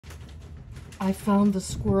I found the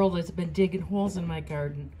squirrel that's been digging holes in my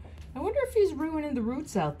garden. I wonder if he's ruining the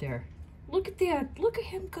roots out there. Look at that. Look at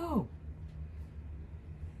him go.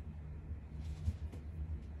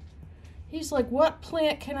 He's like, what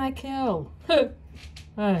plant can I kill?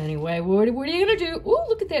 Anyway, what are you going to do? Ooh,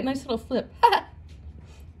 look at that nice little flip.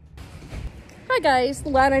 Hi guys,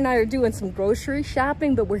 Lana and I are doing some grocery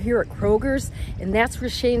shopping, but we're here at Kroger's, and that's where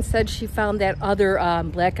Shane said she found that other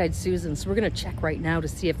black-eyed Susan. So we're gonna check right now to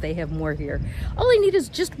see if they have more here. All I need is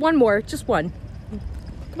just one more, just one.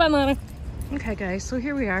 Come on, Lana. Okay guys, so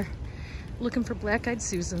here we are, looking for black-eyed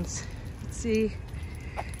Susans. Let's see.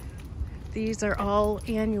 These are all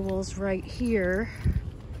annuals right here.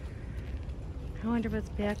 I wonder what's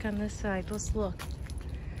back on this side. Let's look.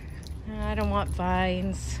 I don't want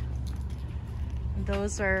vines.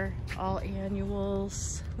 Those are all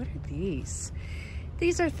annuals. What are these?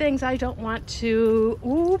 These are things I don't want to.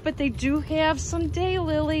 Ooh, but they do have some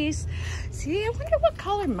daylilies. See, I wonder what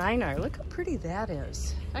color mine are. Look how pretty that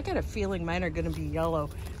is. I got a feeling mine are going to be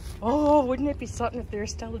yellow. Oh, wouldn't it be something if they're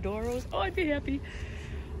Stelladoros? Oh, I'd be happy.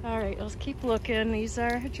 All right, let's keep looking. These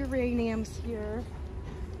are geraniums here.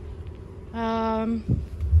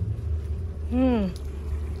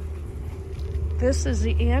 This is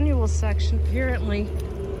the annual section, apparently.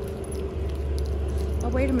 Oh,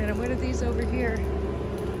 wait a minute. What are these over here?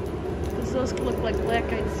 Because those look like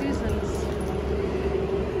black-eyed Susans.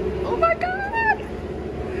 Oh my God!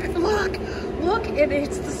 Look, and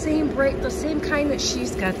it's the same kind that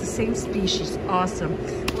she's got, the same species. Awesome.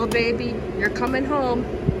 Well, baby, you're coming home.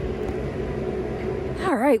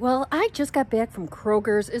 All right, well, I just got back from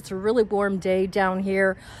Kroger's. It's a really warm day down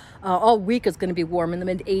here. All week is going to be warm in the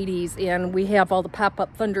mid-80s, and we have all the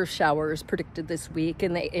pop-up thunder showers predicted this week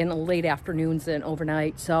in the late afternoons and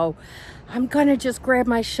overnight. So I'm going to just grab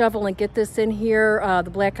my shovel and get this in here,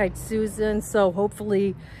 the black-eyed Susan. So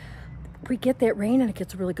hopefully we get that rain and it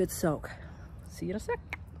gets a really good soak. See you in a sec.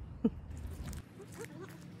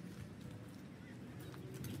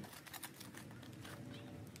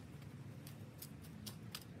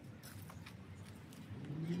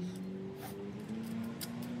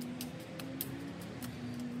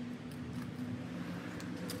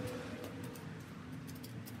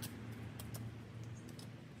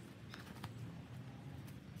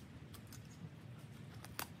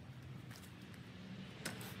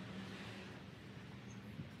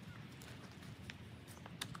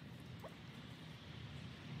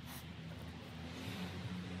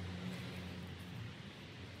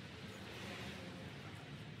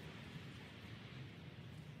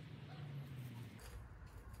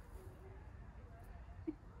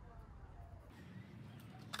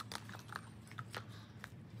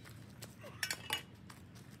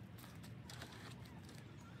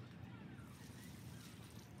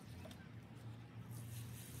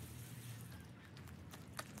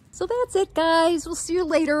 So that's it, guys. We'll see you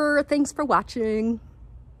later. Thanks for watching.